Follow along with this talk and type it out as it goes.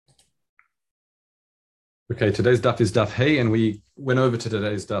Okay, today's daf is daf Hey, and we went over to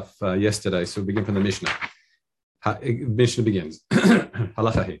today's daf yesterday, so we begin from the Mishnah. Mishnah begins.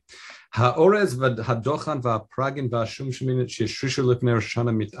 Halacha Hey. Ha'orez v'hadochan v'apragin v'ashumshimin sheshrishu lifnei Rosh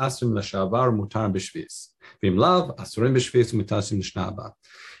Hashanah mit'asrim l'shavar mutar b'shvis. V'im lav asurim b'shvis mit'asrim l'shna haba.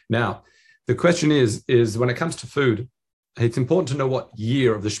 Now, the question is when it comes to food, it's important to know what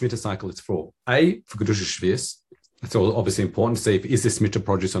year of the Shemitah cycle it's for. A, for Kedusha Shvis. It's obviously important to say, is this Shemitah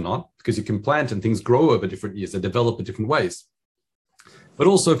produce or not? Because you can plant and things grow over different years. They develop in different ways. But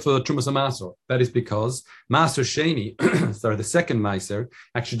also for Trumas HaMaasor. That is because Maaser Sheni, sorry, the second Maaser,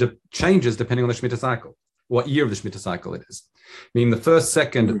 actually changes depending on the Shemitah cycle, what year of the Shemitah cycle it is. Meaning the first,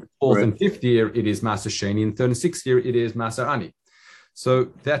 second, fourth, and fifth year, it is Maaser Sheni, and third and sixth year, it is Maaser Ani.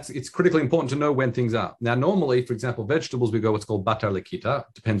 So it's critically important to know when things are. Now, normally, for example, vegetables, we go what's called Batar Lekita,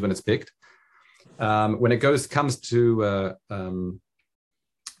 depends when it's picked. When it comes to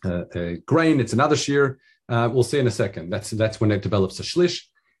grain, it's another shear. We'll see in a second. That's when it develops a shlish.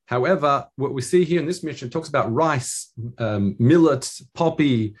 However, what we see here in this mission talks about rice, millet,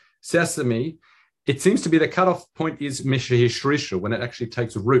 poppy, sesame. It seems to be the cutoff point is Mishahi Shrisha, when it actually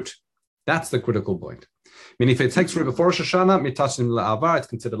takes root. That's the critical point. I mean, if it takes root before Rosh Hashanah, mitashim la'avar, it's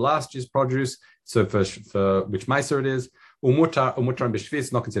considered last year's produce. So for which Meiser it is. Umutar and B'Shvi,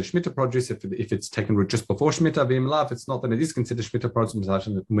 it's not considered Shemitah produce if it's taken root just before Shemitah. V'im lav, it's not that it is considered Shemitah produce.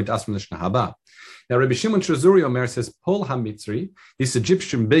 Now, Rabbi Shimon Shazuri Omer says, Pol HaMitzri, this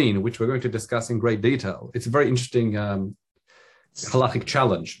Egyptian bean, which we're going to discuss in great detail. It's a very interesting halachic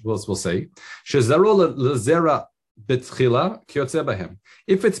challenge, we'll say. Shezaro lezera betchila kiyotze bahem.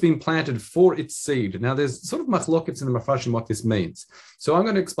 If it's been planted for its seed. Now, there's sort of machlokets in the Mafrashim what this means. So I'm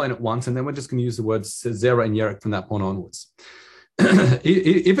going to explain it once, and then we're just going to use the words zera and yerek from that point onwards.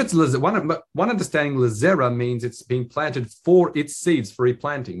 If it's one understanding, lezera means it's being planted for its seeds, for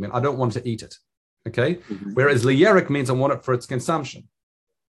replanting. I mean, I don't want to eat it, okay? Mm-hmm. Whereas leyerek means I want it for its consumption,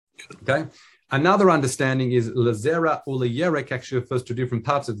 okay? Another understanding is lezera or leyerek actually refers to different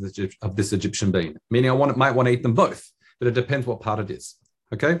parts of this Egyptian bean, meaning might want to eat them both, but it depends what part it is.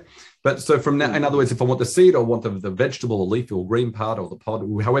 Okay, but so from now, in other words, if I want the seed or want the vegetable or leafy or green part or the pod,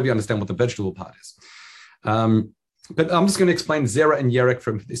 however you understand what the vegetable part is. But I'm just going to explain zera and yerek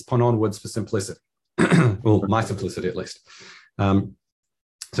from this point onwards for simplicity, well, my simplicity at least.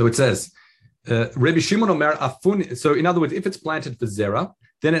 So it says, Rabbi Shimon Omer Afun. So in other words, if it's planted for zera,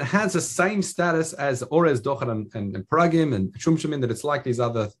 then it has the same status as Orez, Dochan, and Pragim and Shumshamin, that it's like these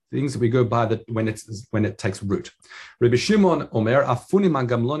other things that we go by that when it takes root. Rabbi Shimon Omer, Afunim and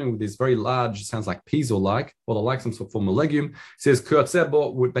Gamlonim, with these very large, sounds like peas or like some sort of form of legume, says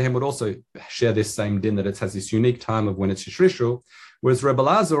Kurtzebo would also share this same din, that it has this unique time of when it's Shishrishu. Whereas Rebbe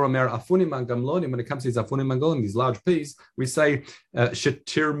Lazar Omer, Afunim and Gamlonim, when it comes to these Afunim and Gamlonim, these large peas, we say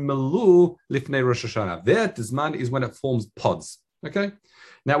Shetir Melu Lifnei Rosh Hashanah. That Zman is when it forms pods. Okay?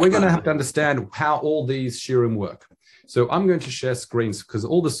 Now, we're going to have to understand how all these shirim work. So I'm going to share screens because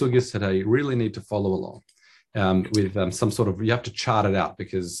all the sugyas today really need to follow along with some sort of, you have to chart it out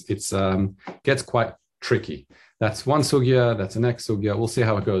because it gets quite tricky. That's one sugya, that's the next sugya. We'll see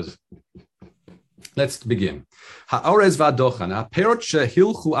how it goes. Let's begin. Ha'orez v'adochan, perot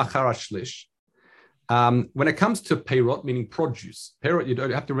shehilchu achar hashlish. When it comes to perot, meaning produce, perot, you don't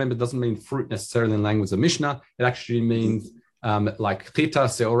have to remember, it doesn't mean fruit necessarily in the language of Mishnah. It actually means like chita,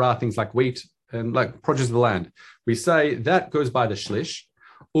 seorah, things like wheat, and like produce of the land. We say that goes by the shlish.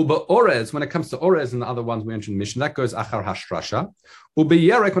 Uba orez, when it comes to orez and the other ones we mentioned in Mishnah, that goes achar hashtrasha. Uba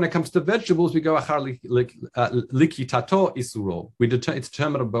yerek, when it comes to vegetables, we go achar likitato isuro. It's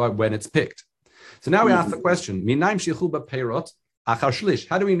determined by when it's picked. So now we ask the question, minaim shichu perot achar shlish.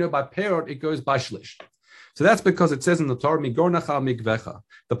 How do we know by perot it goes by shlish? So that's because it says in the Torah, Migor nacha mikvecha.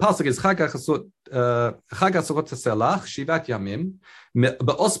 The pasuk is Chag HaSukkot Tselach Shivat Yamim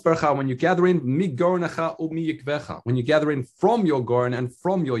Be'ospercha. When you gather in Migor nacha u'miyikvecha. When you gather in from your gorn and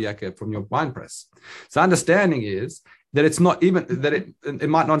from your yakev, from your winepress. So understanding is that it's not even that it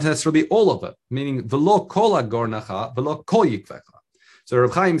might not necessarily be all of it. Meaning v'lo kol ha'gor v'lo kol yikvecha. So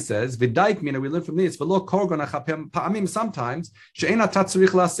Rav Chaim says, "V'daik mina." We learn from this. V'lo kol gornacha pa'amim. Sometimes she'ena tatzrich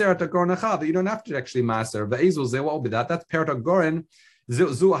la'aser at gornacha, that you don't have to actually maser. Ve'ezul ze, what will be that? That's perot hagoren. Zu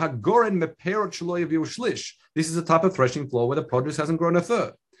hagoren meperot shelo yaviu shlish. This is a type of threshing floor where the produce hasn't grown a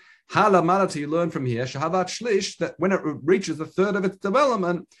third. Halamalati, you learn from here, shahavat shlish, that when it reaches a third of its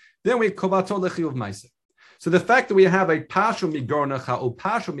development, then we kovato lechiyuv meiser. So the fact that we have a partial migornacha or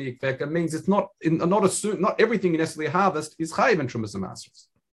partial mikveka means it's not everything you necessarily harvest is chayiv in Trumas HaMaasros.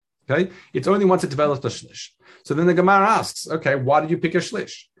 Okay, it's only once it develops a shlish. So then the Gemara asks, okay, why did you pick a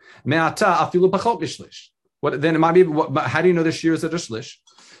shlish? Me'ata afilu pachot mishlish. What then? It might be. How do you know the shear is at a shlish?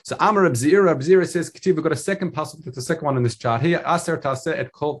 So Amar Reb Zira says, Ketiv, we've got a second pasuk, it's the second one in this chart here. Aser taseh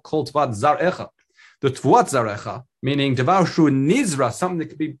et kol tvat zarecha. The tvat zarecha, meaning devar shu nizra, something that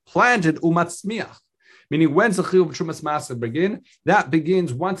could be planted umatzmiach. Meaning when's the chiyuv trumas maaser begin? That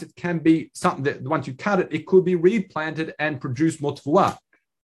begins once it can be something that once you cut it, it could be replanted and produce more tvuah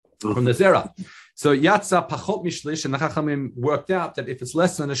from the zera. So yatsa pachot mishlish, and the Chachamim worked out that if it's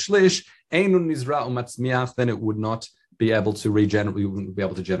less than a shlish, einun nizra umatzmiach, then it would not be able to regenerate. We wouldn't be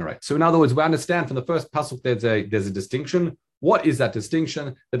able to generate. So in other words, we understand from the first pasuk there's a distinction. What is that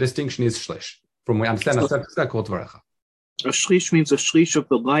distinction? The distinction is shlish. From we understand a shlish means a shlish of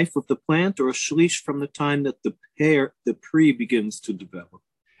the life of the plant, or a shlish from the time that the pre begins to develop.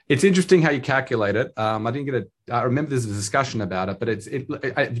 It's interesting how you calculate it. I didn't get it. I remember there's a discussion about it,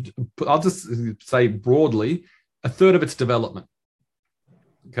 but I'll just say broadly, a third of its development.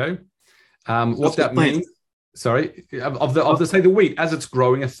 Okay, what that means? Sorry, of the wheat as it's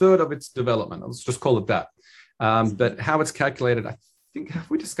growing, a third of its development. Let's just call it that. But how it's calculated, I think, have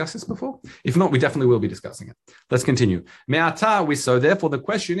we discussed this before? If not, we definitely will be discussing it. Let's continue. So therefore, the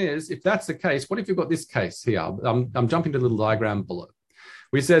question is, if that's the case, what if you've got this case here? I'm jumping to the little diagram below.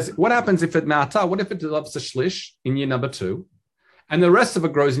 Which says, what happens if what if it develops a shlish in year number 2, and the rest of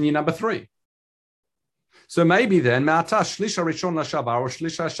it grows in year number 3? So maybe then, shlish harishon lashabar or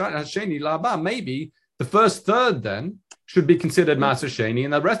shlish hasheni laba, maybe the first third then should be considered maser sheni,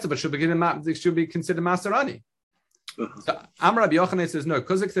 and the rest of it should be considered maser ani. So Amar Rabbi Yochanan says no,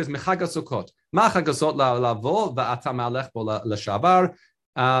 because it says mechag sukkot, machag sukkot lavo va'ata malech bo lashabar,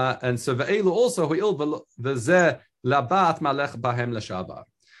 and so ve'elu also hu'il v'zeh labat malech bahem lashabar,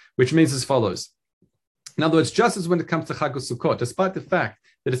 which means as follows. In other words, just as when it comes to Chag Sukkot, despite the fact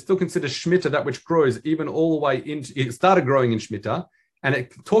that it's still considered Shemitah, that which grows even all the way into, it started growing in Shemitah, and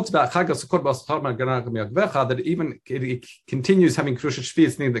it talks about Chag Sukkot that it continues having Kedusha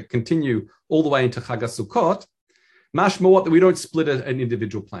Shvi'it, things that continue all the way into Chag Sukkot. Mashma what, that we don't split an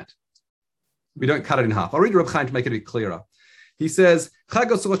individual plant. We don't cut it in half. I'll read Reb Chaim to make it a bit clearer. He says, Chag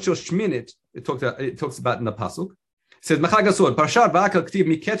Sukkot shel Shminit, it talks about in the pasuk. It says, Mechag HaSukkot, Parashat Va'akal K'tiv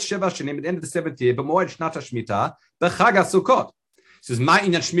Miketz Sheva Shanim, at the end of the 7th year, B'moed Shnat HaShmita, B'Chag HaSukkot. It says, Ma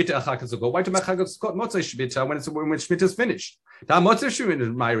inyan Shmita Chag HaSukkot. Why to Chag HaSukkot Motzei Shmita when Shmita is finished? Da Motzei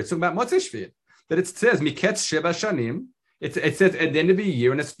Shmita, it's talking about Motzei Shvi'it. That it says, Miketz Sheva Shanim, it says at the end of the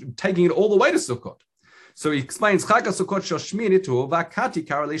year, and it's taking it all the way to Sukkot. So he explains, Chag HaSukkot Shel Shminitu, Va'kati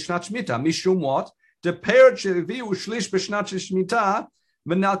Karali Shnat Shmita, Mishum what? The Pered Sheviu Shlish B'Shnat Shmita,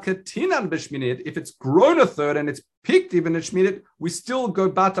 if it's grown a third and it's picked even at Shemitah, we still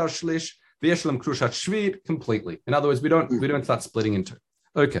go batar shlish v'yeshlam krushat shvit completely. In other words, we don't start splitting into.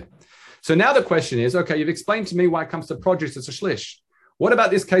 Okay, so now the question is, okay, you've explained to me why it comes to produce it's a shlish. What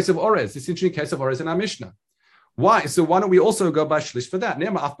about this case of orez? This interesting case of orez in our Mishnah. Why? So why don't we also go by shlish for that?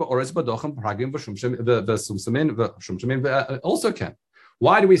 Also can.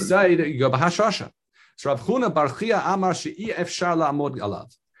 Why do we say that you go by hashasha? So Rav Huna bar Chia amar she'i efshar la'amod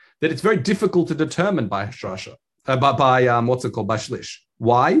alav, that it's very difficult to determine by hashasha, by what's it called, by shlish.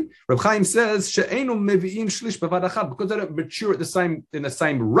 Why? Rav Chaim says she'enu mevi'im shlish b'vad achad, because they don't mature at in the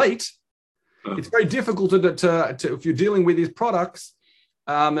same rate. It's very difficult to if you're dealing with these products,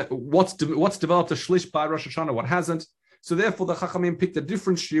 what's developed a shlish by Rosh Hashanah, what hasn't. So therefore, the Chachamim picked a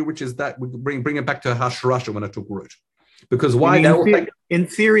different shiur, which is that we bring it back to hashasha when it took root. Because why? In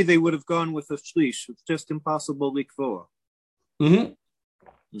theory, they would have gone with a shlish. It's just impossible likvoa.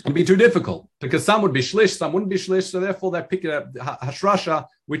 It'd be too difficult because some would be shlish, some wouldn't be shlish. So therefore, they pick a hashrasha,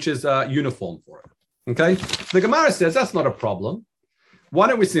 which is uniform for it. Okay. The Gemara says that's not a problem. Why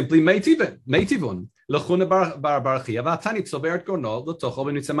don't we simply meitivun lechuna bar barchia v'atani tzoveret gorno l'tochol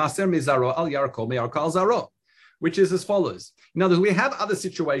v'nitzemaser mizaro al yarko meyarko al zaro, which is as follows. In other words, we have other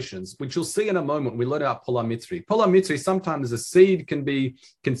situations, which you'll see in a moment when we learn about Pola Mitzri. Pola Mitzri, sometimes the seed can be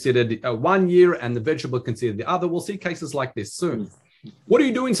considered 1 year and the vegetable considered the other. We'll see cases like this soon. What do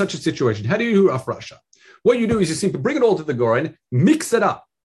you do in such a situation? How do you do afrasha? What you do is you simply bring it all to the goren, mix it up,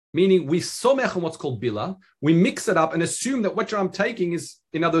 meaning we somech on what's called bila, we mix it up and assume that what I'm taking is,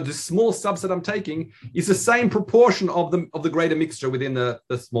 in other words, the small subset I'm taking is the same proportion of the greater mixture within the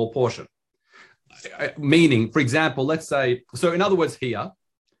small portion. Meaning, for example, let's say, so in other words here,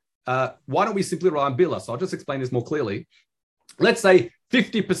 why don't we simply rely on Bila? So I'll just explain this more clearly. Let's say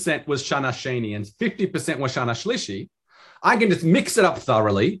 50% was Shana Sheni and 50% was Shana Shlishi. I can just mix it up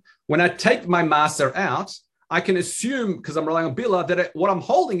thoroughly. When I take my maser out, I can assume, because I'm relying on Bila, that what I'm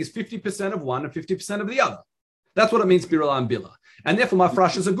holding is 50% of one and 50% of the other. That's what it means to be relying on Bila. And therefore my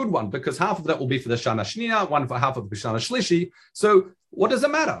frash is a good one because half of that will be for the Shana Shnia, half of the Shana Shlishi. So what does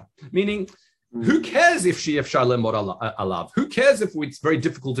it matter? Meaning, Who cares if she efshar lemod alav? Who cares if it's very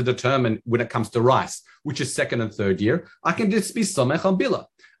difficult to determine when it comes to rice, which is second and third year? I can just be somech on bila.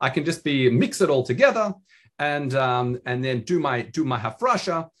 I can just be mix it all together and then do my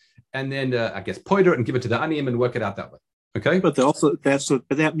hafrasha and then I guess poiter and give it to the aniyim and work it out that way. Okay. But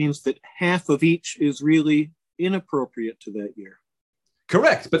that means that half of each is really inappropriate to that year.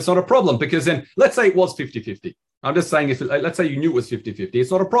 Correct, but it's not a problem because then let's say it was 50-50. I'm just saying, let's say you knew it was 50-50, it's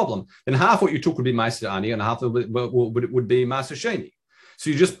not a problem. Then half what you took would be Maaser Ani and half of it would be Maaser Sheni.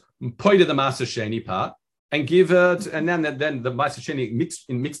 So you just pointed the Maaser Sheni part and give it, and then the Maaser Sheni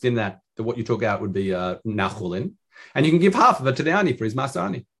mixed in that what you took out would be Nachulin. And you can give half of it to the Ani for his Maaser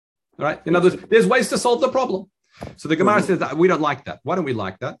Ani. All right? In other words, there's ways to solve the problem. So the Gemara says that we don't like that. Why don't we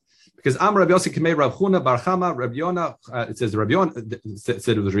like that? Because Am Rabbi Yossi Kamei Rav Huna Bar Chama Rabbi Yonah, it says Rabbi Yonah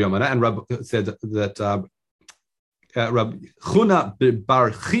said it was Rabbi and Rabbi said that Rabbi Chuna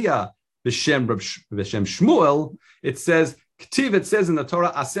Bar Chia B'Shem Shmuel, it says Ktiv. It says in the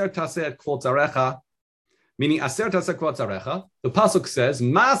Torah Aser Taseh Kvot Zarecha, meaning Aser Taseh Kvot Zarecha. The pasuk says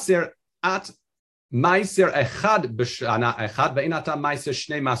Maaser at Maaser Echad B'Shana Echad ve'inata Maaser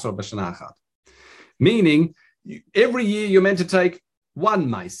Shnei Maaser B'Shana Echad, meaning every year you're meant to take one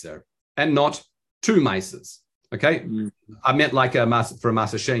Maaser and not two Maasers. Okay, I meant like a Maaser for a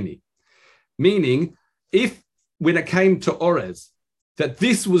Maaser Sheni, meaning if when it came to Orez, that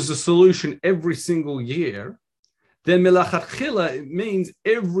this was the solution every single year, then Milachat Chila, it means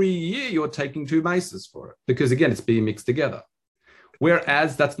every year you're taking two Maasers for it, because again, it's being mixed together.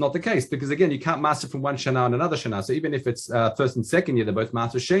 Whereas that's not the case, because again, you can't master from one Shana and another Shana. So even if it's first and second year, they're both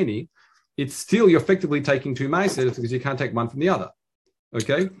Maaser Sheni, it's still, you're effectively taking two Maasers because you can't take one from the other.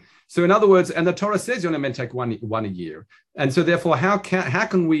 Okay? So in other words, and the Torah says you're only meant to take one a year. And so therefore, how can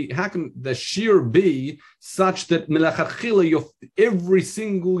the shear be such that milachachila, every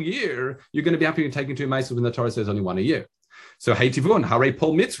single year, you're going to be happy to taking two Maasers when the Torah says only one a year? So hey tivun, hare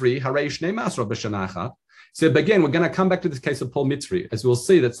Pol Mitzri, hare Shnei Masra b'shana achat. So again, we're going to come back to this case of Pol Mitzri, as we'll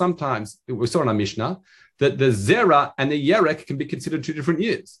see that sometimes, we saw in our Mishnah, that the Zera and the Yerek can be considered 2 different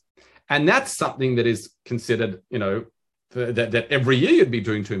years. And that's something that is considered, that every year you'd be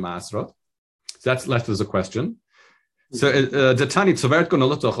doing 2 Maasrot. So that's left as a question. So because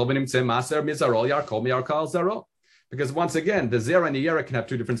once again, the Zera and the Yerek can have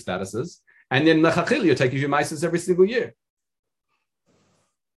 2 different statuses. And then Mechachil, you're taking your Maasers every single year.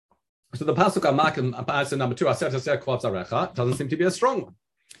 So the pasuk Amak number 2, doesn't seem to be a strong one.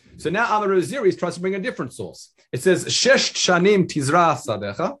 So now Amar Uziris tries to bring a different source. It says Shesh Shanim Tizra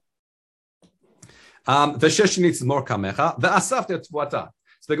Sadecha. The Shesh needs more Kamecha. The Asaf Tetvata.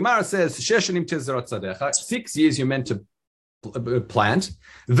 So the Gemara says Shesh Shanim Tizra Sadecha. 6 years you're meant to plant.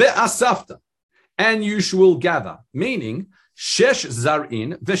 The Asafta, and you will gather. Meaning Shesh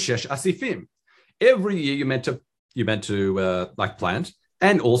Zarin the Shesh Asifim. Every year you're meant to plant.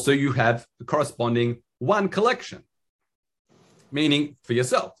 And also you have the corresponding one collection, meaning for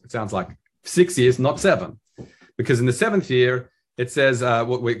yourself. It sounds like 6 years, not 7. Because in the 7th year, it says,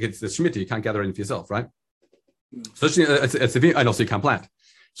 it's the Shemitah, you can't gather anything for yourself, right? So and also you can't plant.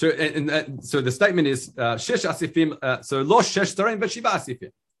 So so the statement is, Shesh Asifim, so Lo Shesh Zarim Veshiva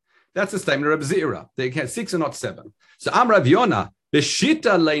Asifim. That's the statement of Reb Zira. They can 6 and not 7. So Am Rav Yonah,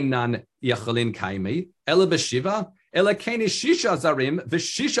 Beshita Leinan Yachalin Kaimi, Ela Beshiva, Ela Keni Shisha Zarim,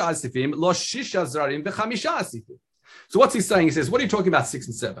 Veshisha Asifim, Lo Shisha Zarim, Vechamisha Asifim. So what's he saying? He says, what are you talking about 6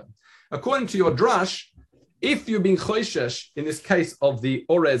 and 7? According to your drush, if you're being choishesh in this case of the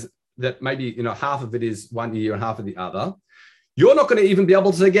orez, that maybe half of it is 1 year and half of the other, you're not going to even be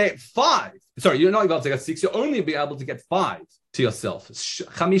able to get 5. Sorry, you're not able to get 6. You'll only be able to get 5 to yourself.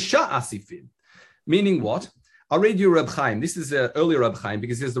 Chamisha Asifim. Meaning what? I'll read you Reb Chaim. This is earlier Reb Chaim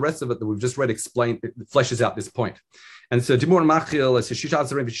because there's the rest of it that we've just read explained, it fleshes out this point. And so Dimur Machil says Shisha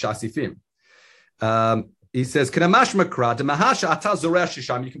Zarim V'Shasifim. He says, Kanamash Makra, the Mahasha Ata Zoreh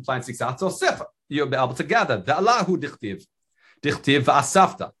Shisham, you can plant 6 out or 7. You'll be able to gather. The Allahu Dichtiv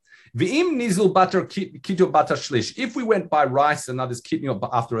V'Asafta. V'im Nizul Batar Kito Batar Shlish. If we went by rice and others kidney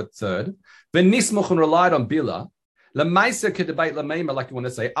after a third, V'Nismoch and relied on Bila, Lamaisa Kedabait Lameima, like you want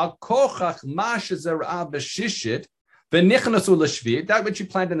to say, Al Kochach Mash Zerah B'Shishit, V'Nichnasu L'Shvi'it, that which you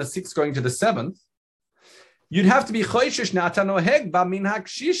planted in the 6th going to the 7th, you'd have to be choishesh natanoheg b'minhag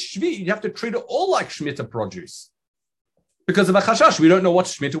shish shvi. You'd have to treat it all like shmita produce because of a chashash. We don't know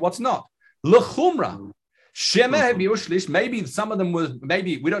what's shmita, what's not. L'chumra shema hebiushlish. Maybe some of them were.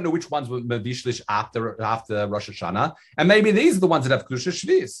 Maybe we don't know which ones were mevishlish after Rosh Hashanah, and maybe these are the ones that have kedusha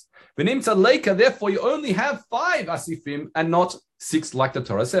shvis. V'nimtza leika. Therefore, you only have 5 asifim and not 6, like the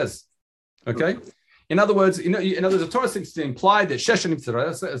Torah says. Okay. In other words, the Torah seems to imply that Sheshanim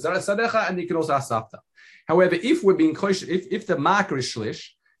Sadecha, and you can also Asafta. However, if we're being kosher, if the marker is Shlish,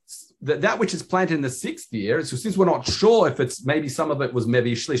 that which is planted in the 6th year, so since we're not sure if it's maybe some of it was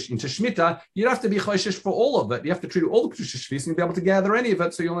maybe Shlish into Shemitah, you'd have to be Choshesh for all of it. You have to treat all the Kedusha Shvis and be able to gather any of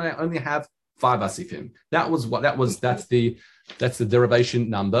it, so you only have 5 Asifim. That's the derivation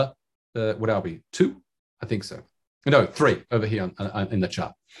number. What are we? 2? I think so. No, 3 over here in the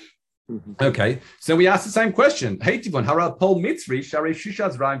chart. Okay, so we ask the same question. Hey Tivon, Harab Pol Mitzri, Sharei Shisha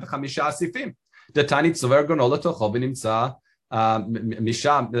Zra'im v'chamisha Asifim. The Tani Tzover Gonol Tochov v'nimtza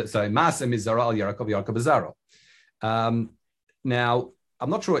Misha, Masa Mizara al Yarakov Yarakov Bezaro. Now, I'm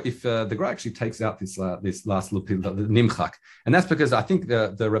not sure if the Gra actually takes out this last little bit, the Nimchak, and that's because I think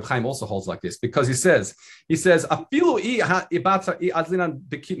the Reb Chaim also holds like this, because he says Afilu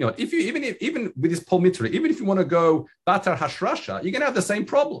if you even with this Pol Mitzri, even if you want to go Batar Hashrasha, you're going to have the same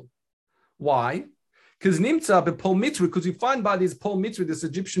problem. Why? Because Nimtza b'Pol Mitzri, because we find by this Pol Mitzri, this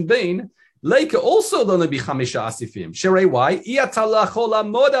Egyptian bean, Leica also going to be Chamisha Asifim. Sherei why? Iatalachola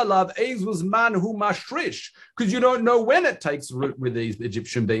modalav eiz was man who mashrish, because you don't know when it takes root with these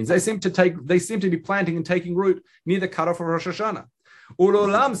Egyptian beans. They seem to be planting and taking root near the cutoff of Rosh Hashanah.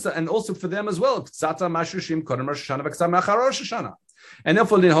 Ulolam, and also for them as well. Tzata mashrishim kodem Rosh Hashanah v'ksam achar Rosh Hashanah. And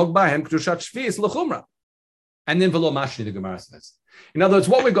therefore linhog bahem kedushat shvius l'chumra. And then v'lo mashni, the Gemara says. In other words,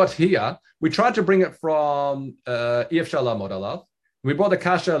 what we got here, we tried to bring it from Ef Shala Modalav. We brought the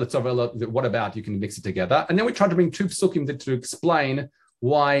kasha, what about, you can mix it together. And then we tried to bring 2 psukim to explain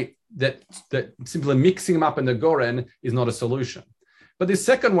why that simply mixing them up in the Goren is not a solution. But this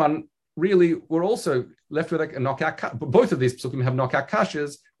second one, really, we're also left with a knockout. Both of these psukim have knockout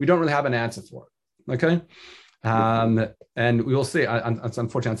kashas. We don't really have an answer for it. Okay? And we will see, it's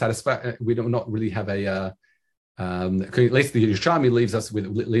unfortunately unsatisfactory. We do not really have a... at least the Yerushalmi leaves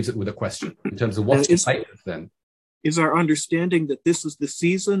it with a question in terms of what's the status then. Is our understanding that this is the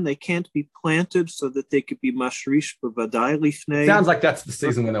season they can't be planted so that they could be mashrish b'vadai lifnei? Sounds like that's the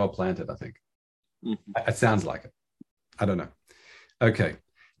season when they were planted, I think. Mm-hmm. It sounds like it. I don't know. Okay.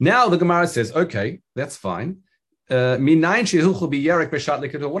 Now the Gemara says, okay, that's fine. When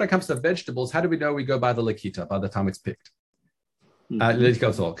it comes to vegetables, how do we know we go by the Lakita by the time it's picked?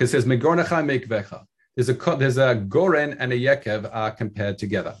 Because it says, there's a Goren and a Yekev compared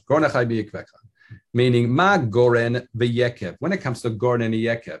together. Gornachai b'yikvecha. Meaning ma goren v'yekev. When it comes to goren and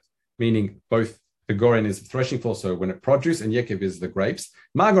yekev, meaning both the goren is the threshing floor, so when it produces, and yekev is the grapes.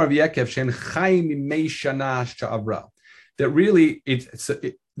 Ma goren v'yekev shen chaim mimei shana sha'avra. That really,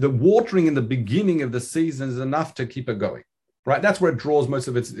 the watering in the beginning of the season is enough to keep it going, right? That's where it draws most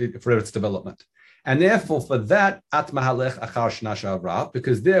of its development, and therefore for that at mahalech achar shana sha'avra,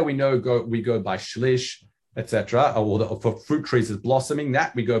 because there we go by shlish, etc., or for fruit trees is blossoming,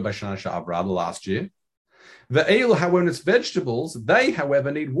 that we go by Shana Sha'avra, the last year. The ale, however, when it's vegetables, they,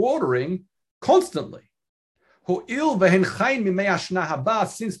 however, need watering constantly. Since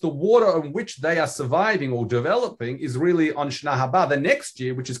the water on which they are surviving or developing is really on Shana Haba, the next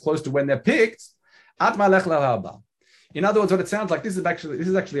year, which is close to when they're picked, at Malech Lahaba. In other words, what it sounds like, this is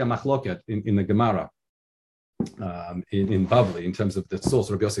actually a machloket in the Gemara. In Bavli, in terms of the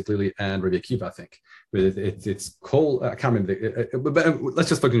source, Rabbi Yosef Lili and Rabbi Akiva, I think. It's called, I can't remember, but let's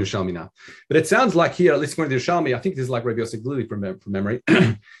just focus on Yerushalmi now. But it sounds like here, at least according to Yerushalmi, I think this is like Rabbi Yosef Lili from memory,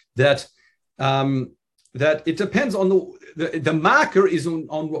 that it depends on the marker is on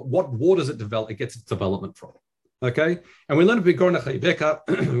what waters it gets its development from. Okay? And we learn to be Goren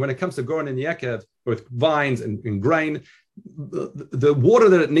Achayibeka, when it comes to Goren and Yaakov, both vines and grain, the water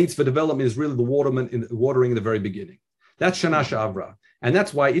that it needs for development is really the watering in the very beginning. That's Shana Sha'avra. And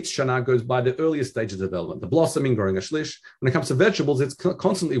that's why its Shana goes by the earliest stages of development, the blossoming, growing a shlish. When it comes to vegetables, it's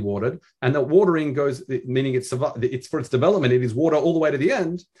constantly watered. And the watering goes, meaning it's for its development, it is water all the way to the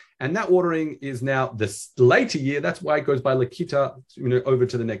end. And that watering is now the later year. That's why it goes by Lakita, over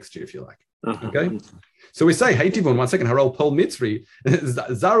to the next year, if you like. Uh-huh. Okay? So we say, hey, Tivon, 1 second, Harol Pol Mitzri,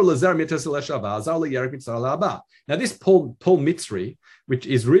 Zaru Lazer Mitzri Leshava, Zaru Yerik Mitzri Laba. Now, this Pol Mitzri, which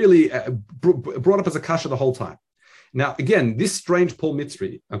is really brought up as a kasha the whole time. Now, again, this strange Pol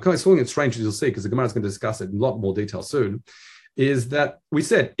Mitzri, I'm kind of calling it strange, as you'll see, because the Gemara is going to discuss it in a lot more detail soon, is that we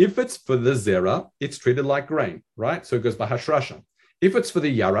said, if it's for the Zera, it's treated like grain, right? So it goes by Hashrasha. If it's for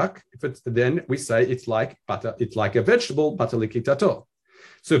the Yarak, then we say it's like butter, it's like a vegetable, butter likitato.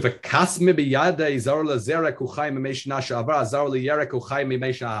 So if a kasme biyade zar la zera kuchay memeshna sha'avra zar la yarek kuchay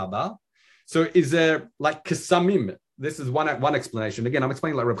memeshna haba. So is there like kasamim this is one explanation. Again, I'm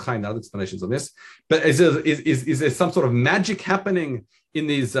explaining like Reb Chaim, the other explanations on this. But is there some sort of magic happening in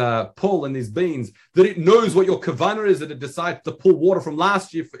these pull in these beans that it knows what your kavanah is, that it decides to pull water from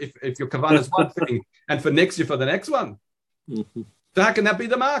last year if your kavanah is one thing, and for next year for the next one? Mm-hmm. So how can that be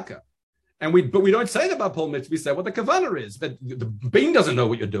the marker? But we don't say that about pull mitzvah. We say what the kavanah is. But the bean doesn't know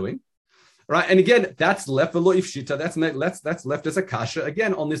what you're doing, right? And again, that's left for lo ifshita. That's left as a kasha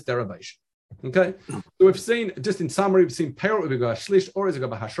again on this derivation. Okay, so we've seen, just in summary, we've seen Perot, we go Shlish, or is it go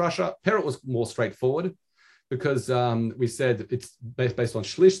by Hashrasha. Perot was more straightforward because we said it's based on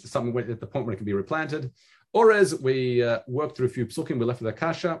Shlish, something at the point when it can be replanted. Or as we worked through a few psukim, we left with a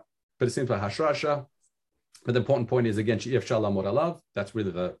kasha, but it seems like Hashrasha. But the important point is, again, She'ef Shalom Alav, that's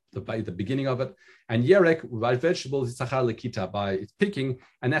really the beginning of it. And Yerek, by vegetables, it's Achar Lekita, by its picking,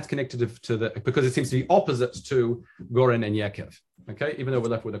 and that's connected to because it seems to be opposite to Goren and Yaakov. Okay, even though we're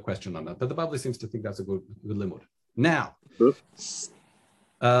left with a question on that. But the Bible seems to think that's a good limud. Now,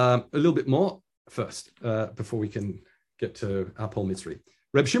 a little bit more first, before we can get to our Paul Mitzri.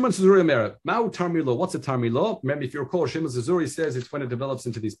 Reb Shimon Zuzuri Omer, Ma'u Tarmilo. What's a Tarmilo? Remember, if you recall, Shimon Zuzuri says it's when it develops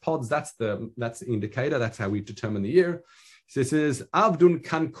into these pods. That's the indicator. That's how we determine the year. So this is Avdun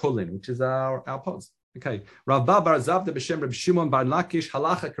Kan Kolin, which is our pods. Okay. Rav Bar Zavda B'Shem Reb Shimon Bar Lakish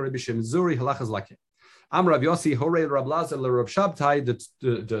Halacha Reb Shimon Zuzuri Halacha Zlakim. Am Rav Yossi Horei Rab Lazar LeRab Shabtai the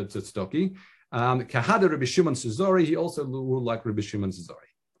Tzdoki. Kahada Reb Shimon Zuzuri. He also ruled like Reb Shimon Zuzuri.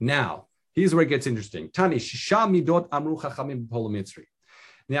 Now, here's where it gets interesting. Tani Shisha Midot Amru Chachamim B'Pol Mitzri.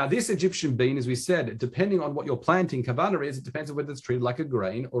 Now, this Egyptian bean, as we said, depending on what you're planting, kavanah is, it depends on whether it's treated like a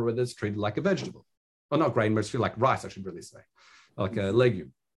grain or whether it's treated like a vegetable. Or not grain, but it's treated like rice, I should really say, like a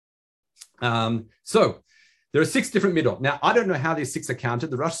legume. So there are 6 different midot. Now, I don't know how these 6 are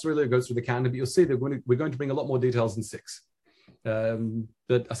counted. The Rosh really goes through the counter, but you'll see that we're going to bring a lot more details than 6.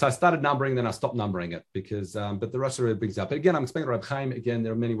 But so I started numbering, then I stopped numbering it because, but the Rosh really brings it up. But again, I'm explaining Reb Chaim. Again,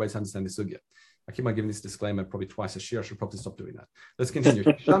 there are many ways to understand this sugya. I keep on giving this disclaimer probably twice a year. I should probably stop doing that. Let's continue.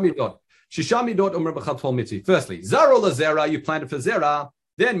 Shishami dot Omer b'chal tol mitzi. Firstly, zara lazera, you plant it for zera,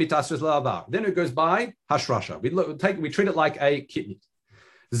 then mitasres la'avar. Then it goes by hashrasha. We treat it like a kitnit.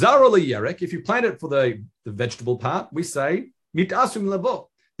 Zara la'yerek, if you plant it for the vegetable part, we say mitasrim lavo.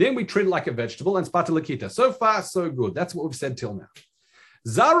 Then we treat it like a vegetable and spata lakita. So far, so good. That's what we've said till now.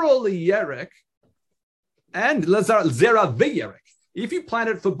 Zara la'yerek and zera v'yerek. If you plant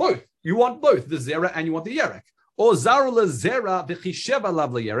it for both, you want both the zera and you want the yerek. Or zarula zera v'chisheva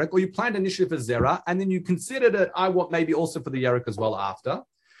lav yerek, or you plant initially for zera and then you consider that I want maybe also for the yerek as well after.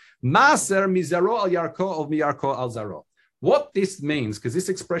 Maser mizero al yarko or miyarko al zaro. What this means, because this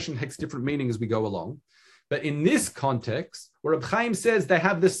expression takes different meaning as we go along, but in this context, where Reb Chaim says they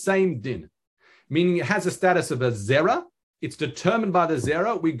have the same din, meaning it has a status of a zera, it's determined by the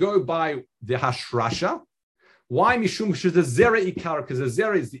zera. We go by the hashrasha. Why mishum the zera ikar? Because the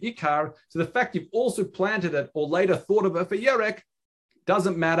zera is the ikar. So the fact you've also planted it or later thought of it for yerek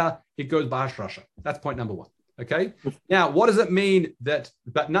doesn't matter. It goes by hashrasha. That's point number 1. Okay. Now, what does it mean that?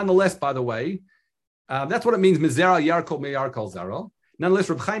 But nonetheless, by the way, that's what it means. Mizera yarkol meyarkol zaro. Nonetheless,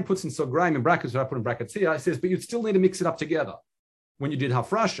 Reb Chaim puts in sograim in brackets. What I put in brackets here, he says, but you still need to mix it up together when you did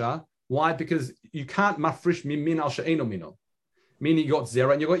hafrasha. Why? Because you can't mafrish min al she'eno mino. Meaning you got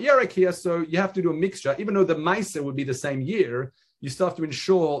zera and you got yerek here, so you have to do a mixture. Even though the meiser would be the same year, you still have to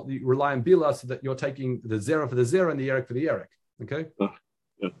ensure you rely on bila so that you're taking the zera for the zera and the yerek for the yerek. Okay?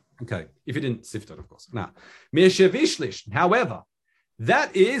 Yeah. Okay. If you didn't sift it, of course. Now, she'vishlish. However,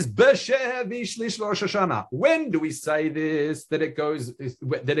 that is b'shevishlish Rosh Hashanah. When do we say this? That it goes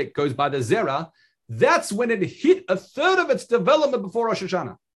by the zera? That's when it hit a third of its development before Rosh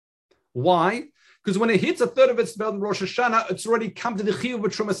Hashanah. Why? Because when it hits a third of its development Rosh Hashanah, it's already come to the chiyuv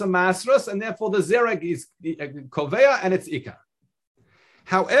of Trumas and Masras, and therefore the zereg is koveya and it's ikar.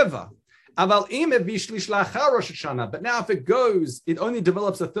 However, aval im vishlish lachar Rosh Hashanah. But now if it only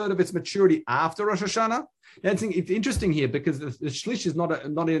develops a third of its maturity after Rosh Hashanah. It's interesting here because the shlish is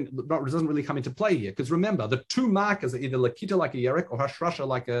doesn't really come into play here. Because remember, the 2 markers are either lakita like a yerek or hashrasha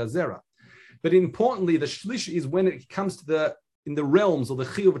like a zera. But importantly, the shlish is when it comes to in the realms of the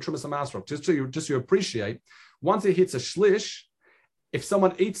chiyuv of Trumas HaMasrok. Just so you appreciate, once it hits a shlish, if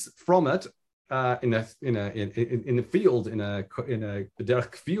someone eats from it in a field in a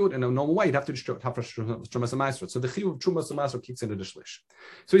derech field in a normal way, you'd have to have Trumas HaMasrok. So the chiyuv of Trumas HaMasrok kicks into the shlish.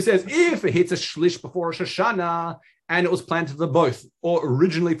 So he says if it hits a shlish before Rosh Hashanah and it was planted for both or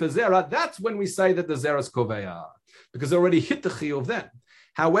originally for zera, that's when we say that the zera is koveya because it already hit the chiyuv then.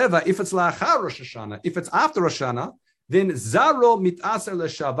 However, if it's la'achar Rosh Hashanah, if it's after Rosh Hashanah, then zaro mitaser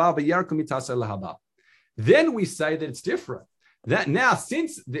leshava v'yarko mitaser lahaba. Then we say that it's different. That now,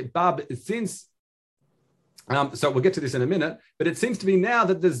 since So we'll get to this in a minute, but it seems to be now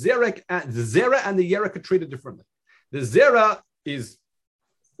that the Zerah and the Yerek are treated differently. The Zerah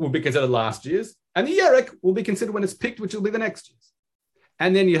will be considered last year's, and the Yerek will be considered when it's picked, which will be the next year's.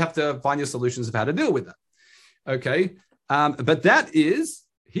 And then you have to find your solutions of how to deal with that. Okay, but that is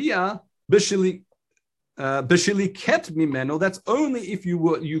here b'shili ket mimeno. That's only if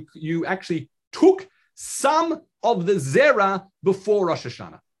you actually took some of the Zerah before Rosh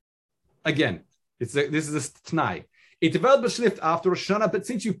Hashanah. Again, this is a t'nai. It developed b'shlift after Rosh Hashanah, but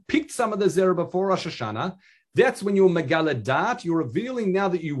since you picked some of the Zerah before Rosh Hashanah, that's when you're megaladat. You're revealing now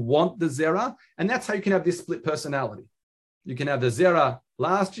that you want the Zerah, and that's how you can have this split personality. You can have the Zerah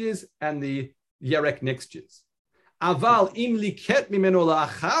last year's and the Yerek next year's. Aval im liket mimeno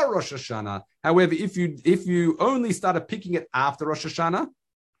la'achar Rosh Hashanah. However, if you only started picking it after Rosh Hashanah,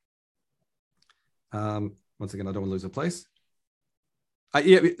 once again, I don't want to lose a place. If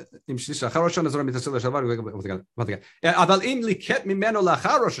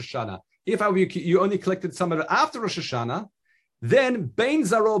you only collected some of it after Rosh Hashanah, then Bein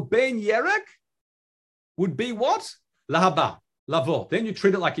Zaro, Bein Yerek would be what? Lahaba, Lavo. Then you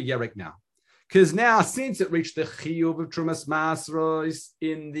treat it like a Yerek now. Because now, since it reached the Chiyuv of Trumas Masros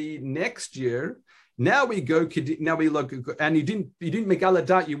in the next year, now we look, and you didn't make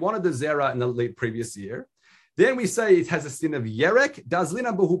Aladat, you wanted the Zerah in the previous year. Then we say it has a sin of Yerek,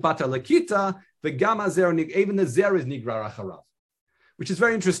 Dazlina Buhupata Lakita, the Gama Zerah, even the Zerah is Nigra Acharav, which is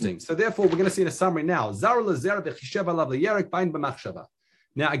very interesting. So therefore, we're going to see in a summary now. Zara Lazera Bechishev Alav Yerek Bain B'machshava.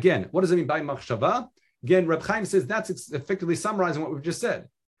 Now again, what does it mean by Machshava? Again, Reb Chaim says that's effectively summarizing what we've just said.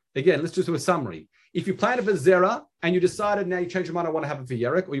 Again, let's just do a summary. If you planned it for Zerah and you decided now you change your mind, I want to have it for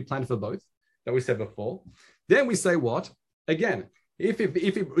Yerek, or you planned it for both, that we said before, then we say what? Again, if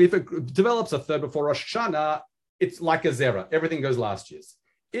it develops a third before Rosh Hashanah, it's like a Zerah. Everything goes last year's.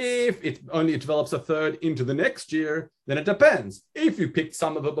 If it develops a third into the next year, then it depends. If you picked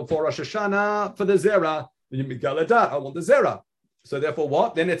some of it before Rosh Hashanah for the Zerah, then you make Galadat, I want the Zerah. So therefore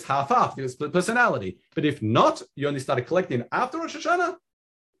what? Then it's half-half, you split personality. But if not, you only started collecting after Rosh Hashanah,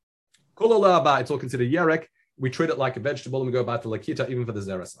 it's all considered Yerek. We treat it like a vegetable and we go back to Lakita, even for the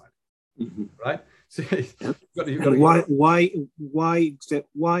Zerah side. Mm-hmm. Right? So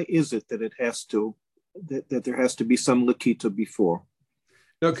why is it that it has to that there has to be some Lakita before?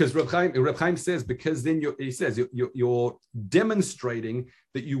 No, because Reb Chaim says, because then you're demonstrating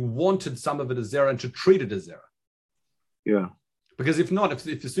that you wanted some of it as Zerah and to treat it as Zerah. Yeah. Because if not,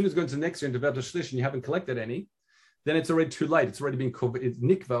 if as soon as you go into the next year and develop a shlish and you haven't collected any, then it's already too late. It's already been covered. It's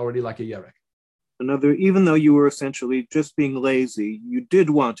nikva already like a Yerek. Even though you were essentially just being lazy, you did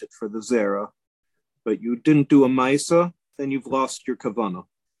want it for the Zerah, but you didn't do a Maisa, then you've lost your Kavanah.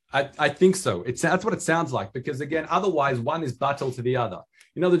 I think so. That's what it sounds like, because again, otherwise one is battle to the other.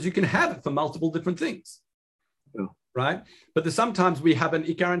 In other words, you can have it for multiple different things, right? But sometimes we have an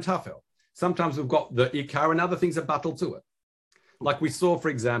Ikar and Tafel. Sometimes we've got the Ikar and other things that battle to it. Like we saw, for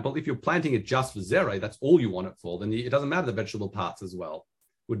example, if you're planting it just for Zerah, that's all you want it for, then it doesn't matter the vegetable parts as well.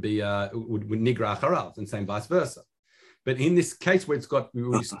 Would be would Nigra Harav, and same vice versa. But in this case where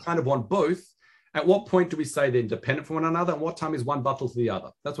we kind of want both, at what point do we say they're independent from one another, and what time is one battle to the other?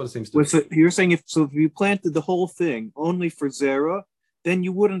 That's what it seems to be. So you're saying if you planted the whole thing only for Zerah, then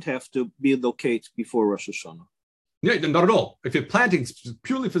you wouldn't have to be locate before Rosh Hashanah. No, not at all. If you're planting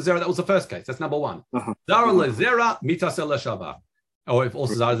purely for Zerah, that was the first case. That's number one. Zara le Zerah, mitas el shava. Or if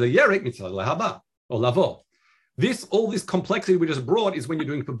also Zara le Yerek, mitas el haba, or lavo. All this complexity we just brought is when you're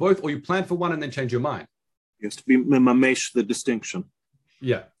doing for both, or you plan for one and then change your mind. You have to be mamash the distinction.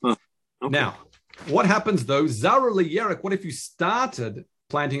 Yeah. Okay. Now, what happens though? Zara le Yerek. What if you started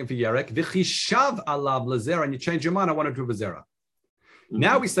planting it for Yerek, v'chishav alav lezera, and you change your mind? I want to do a Zerah.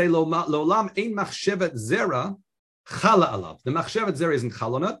 Now we say lo'olam ein machshevet Zerah chala alav. The machshevet Zerah isn't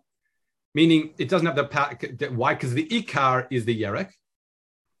chal on it, meaning it doesn't have the power. Why? Because the ikar is the Yerek.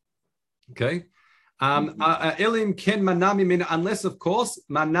 Okay. Elim ken mana mimeno, unless of course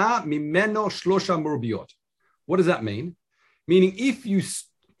mana mimeno shlosha murbiot. What does that mean? Meaning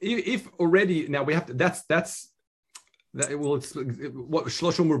if already now we have to. What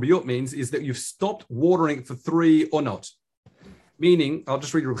shlosha murbiot means is that you've stopped watering for 3 or not. Meaning, I'll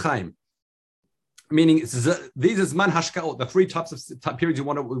just read Reb Chaim. Meaning, these is man hashkaot, the 3 types of periods you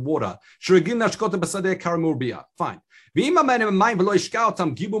want to water. Fine. If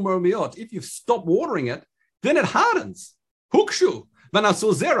you've stopped watering it, then it hardens. Hukshu. Then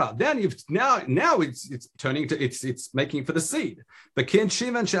it's turning to it's making for the seed. But since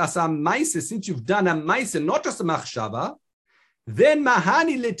you've done a maisa, not just a machshava, then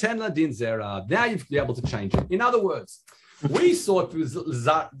mahani leten ladin zera. Now you've be able to change it. In other words, we saw it was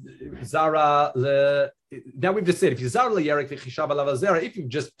Zara le now we've just said, if you've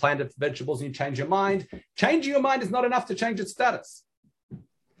just planted vegetables and you change your mind, changing your mind is not enough to change its status.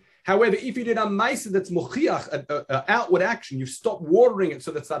 However, if you did a ma'isa that's mochiach, an outward action, you've stopped watering it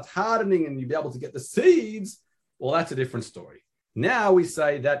so that it starts hardening and you'll be able to get the seeds, well, that's a different story. Now we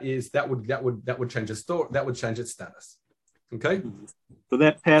say that would change its story, that would change its status. Okay? So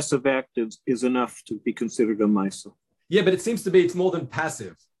that passive act is enough to be considered a ma'isa. Yeah, but it seems to be it's more than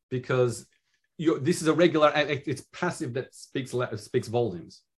passive, because this is a regular act. It's passive that speaks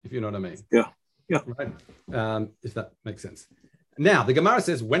volumes, if you know what I mean. Yeah. Right? If that makes sense. Now, the Gemara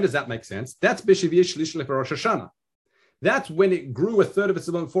says, when does that make sense? That's Sheviit Shlish Lefer Rosh Hashanah. That's when it grew a third of its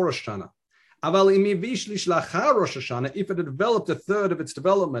development for Rosh Hashanah. If it had developed a third of its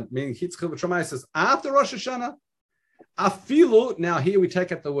development, meaning Hitzchil V'Tramai says after Rosh Hashanah, afilu, now here we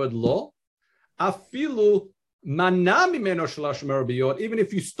take out the word law, afilu manami meno shalash merabiyot, even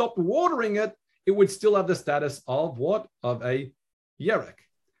if you stopped watering it, it would still have the status of what? Of a yerek.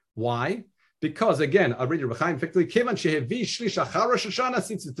 Why? Because again, I read it Rechaim effectively, Kivan shehevi shlish achar Rosh Hashanah,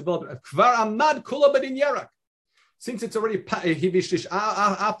 since it's developed, kvar amad kula badin yerek. Since it's already hevi shlish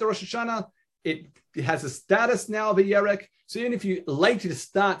after Rosh Hashanah, it has a status now of a yerek. So even if you later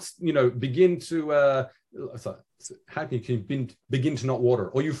start, begin to, how can you begin to not water,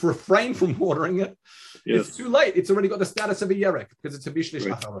 or you've refrained from watering it? Yes. It's too late. It's already got the status of a yerek because it's a bishlish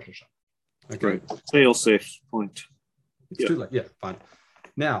achar Rosh Hashanah. Okay. Right. Fail safe point. It's too late. Yeah, fine.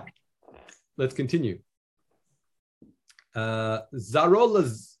 Now, let's continue. Zaro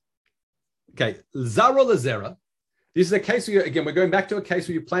lazera. This is a case where, again, we're going back to a case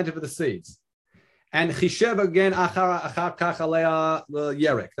where you planted for the seeds. And chishev again, achar kach alea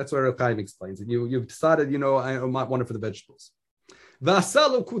yerek. That's where Reb Chaim explains it. You've decided, I might want it for the vegetables.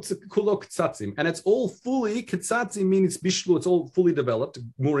 V'asalu kulo ktsatzim, and it's all fully ktsatzim means bishlu. It's all fully developed,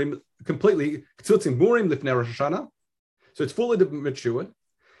 murim completely ktsatzim murim lifnei Rosh Hashanah. So it's fully matured.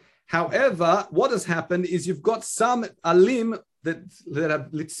 However, what has happened is you've got some alim that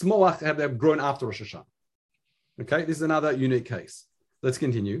have litzmoach have grown after Rosh Hashanah. Okay, this is another unique case. Let's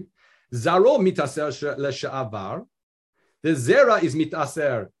continue. Zaro mitaser le'sha'avar. The zera is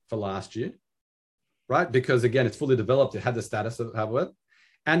mitaser for last year, right? Because again, it's fully developed. It had the status of it.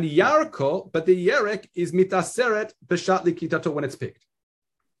 And yarko, but the yerek is mitaseret b'shat likitato when it's picked.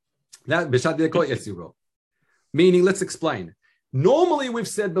 That b'shat likitato yesiro. Meaning, let's explain. Normally, we've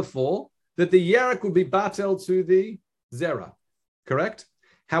said before that the yerek would be batel to the zera, correct?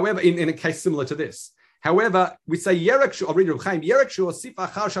 However, in a case similar to this. However, we say yerek shu, I'll read Reb Chaim, yerek shu osif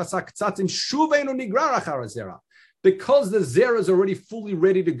achar shasa ktsatzim shuveinu nigrar achar zera. Because the zera is already fully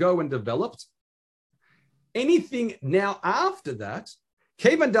ready to go and developed, anything now after that,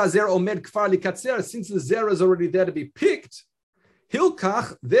 kevan da zera omed kfar likatzer, since the zera is already there to be picked,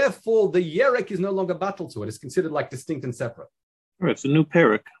 hilkach, therefore the yerek is no longer battle to it. It's considered like distinct and separate. Right, it's a new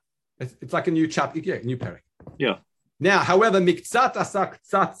parak. It's like a new chapter, new parak. Yeah. Now, however, miktzat asa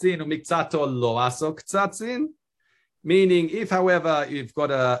ktsatzin or mikzato lo aso ktsatzin, meaning if, however, you've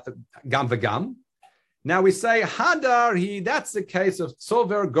got a gam v'gam, now we say hadar that's the case of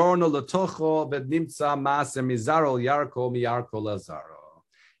tzover gorno letocho bednimtza maser mizaro yarko miyarko lazaro.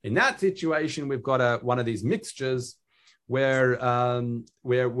 In that situation, we've got one of these mixtures where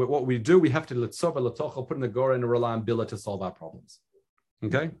what we do, we have to letzover letocho, put in the gora and rely on bila to solve our problems.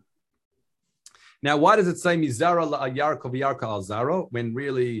 Okay. Now, why does it say mizara yarko v'yarko al zaro when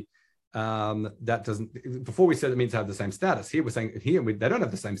really that doesn't? Before we said it means to have the same status. Here we're saying they don't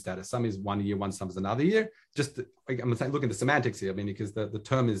have the same status. Some is 1 year, some is another year. Just I'm saying, look at the semantics here. I mean, because the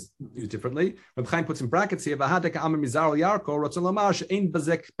term is used differently. Reb Chaim puts in brackets here. V'hadek amar mizara yarko rotzon lomar she'ein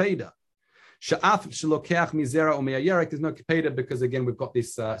bazek peda. She'af shelokeach mizera or me'ayerek. There's no peda because again we've got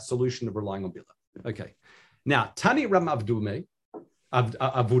this solution of relying on bila. Okay. Now Tani Ram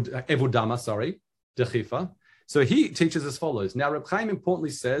Evudama, sorry. Dechifa. So he teaches as follows. Now, Reb Chaim importantly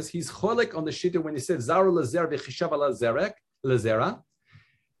says he's cholek on the shita when he said zaru lezer v'chishav ala lezera.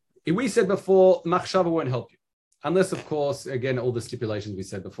 We said before machshava won't help you, unless of course again all the stipulations we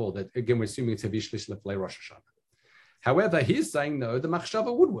said before that again we're assuming it's havishlish leflei Rosh Hashanah. However, he's saying no, the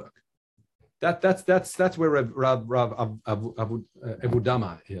machshava would work. That's where Rav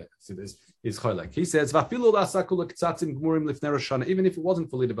Evudama here is cholek. He says vafilu la'asakul ktsatzim gmurim lifnei Rosh Hashanah, even if it wasn't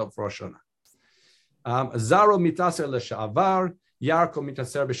fully developed for Rosh Hashanah. Zaro mitaser le'sha'avar, yarko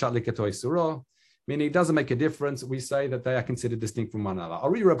mitaser b'shat liketo isuro, meaning it doesn't make a difference. We say that they are considered distinct from one another. I'll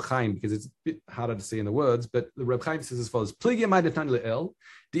read Reb Chaim because it's a bit harder to see in the words, but the Reb Chaim says as follows: Pligi mai detan le'el,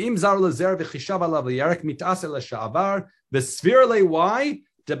 di'im zaro le'zer v'chishav alav le'yarek mitaser le'sha'avar, v'svir le'wai,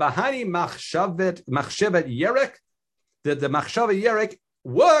 debahani machshevet yerek, the machshavet yerek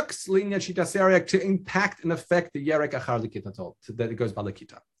works to impact and affect the yerek achar likitato, that it goes by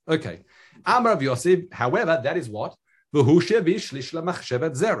likita. Okay. Amar of Yosef, however, that is what? That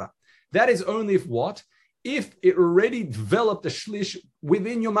is only if what? If it already developed a shlish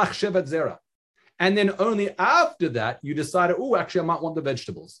within your machshevet zera. And then only after that, you decided, oh, actually, I might want the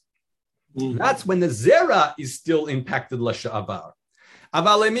vegetables. Mm-hmm. That's when the zera is still impacted l'sha'avar.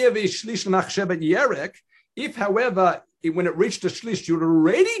 If, however, when it reached a shlish, you'd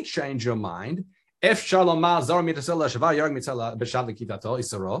already changed your mind. If shalomah zar mitasela shava yarg mitzala b'shav lekitato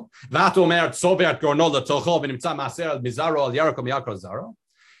isaro v'at omer tzobert gorno letocho v'nimtza maser al mizaro al yarko miyakro zaro.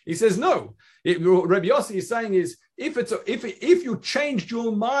 He says no. Rabbi Yossi is saying is if you changed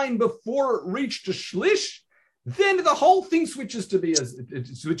your mind before it reached a shlish, then the whole thing switches to be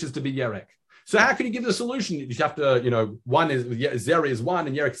yerek. So how can you give the solution? You have to, one is zera is one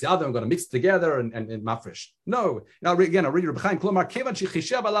and yerek is the other. I'm going to mix it together and mafresh. No. Now again, I'll read Reb Chaim. Klomar kevan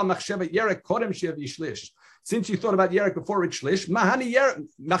shechishav ala machshevet yerek kodem shevi shlish. Since you thought about yerek before it shlish, mahani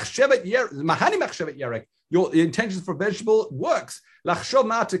machshevet yerek. Your intentions for vegetable works. Lachshov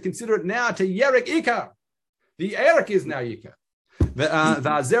ma to consider it now to yerek ikar. The yerek is now ikar. And then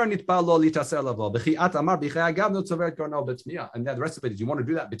the rest of it is you want to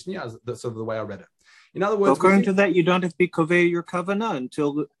do that bitmiya. That's sort of the way I read it. In other words, according to that, you don't have to be kovei your kavanah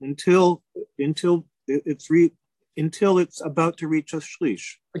until it's about to reach a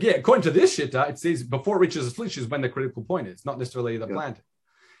shlish. Again, according to this shita, it says before it reaches a shlish is when the critical point is, not necessarily the planting.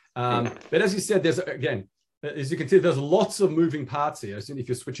 But as you said, as you can see, there's lots of moving parts here. If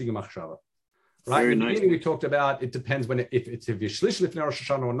you're switching a machshava. Right. In the beginning, we talked about it depends when if you're shlish lifnei Rosh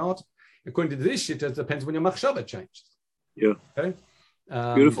Hashanah or not. According to this shit, it depends when your machshava changed. Yeah. Okay.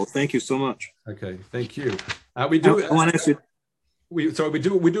 Beautiful. Thank you so much. Okay. Thank you. We do. I want to ask you. We do a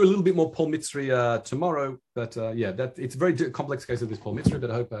little bit more Paul Mitzri tomorrow, but that it's a very complex case of this Paul Mitzri, but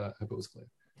I hope it was clear.